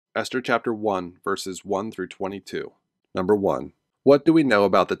Esther chapter 1, verses 1 through 22. Number 1. What do we know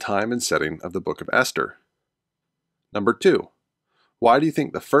about the time and setting of the book of Esther? Number 2. Why do you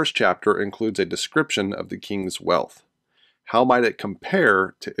think the first chapter includes a description of the king's wealth? How might it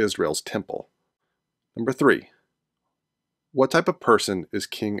compare to Israel's temple? Number 3. What type of person is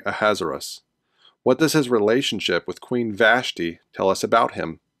King Ahasuerus? What does his relationship with Queen Vashti tell us about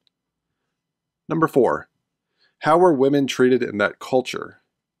him? Number 4. How were women treated in that culture?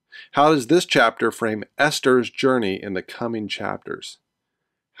 How does this chapter frame Esther's journey in the coming chapters?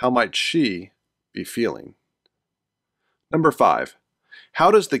 How might she be feeling? Number 5.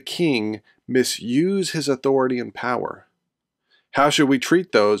 How does the king misuse his authority and power? How should we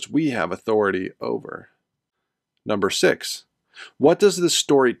treat those we have authority over? Number 6. What does this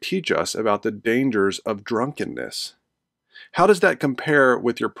story teach us about the dangers of drunkenness? How does that compare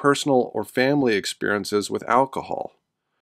with your personal or family experiences with alcohol?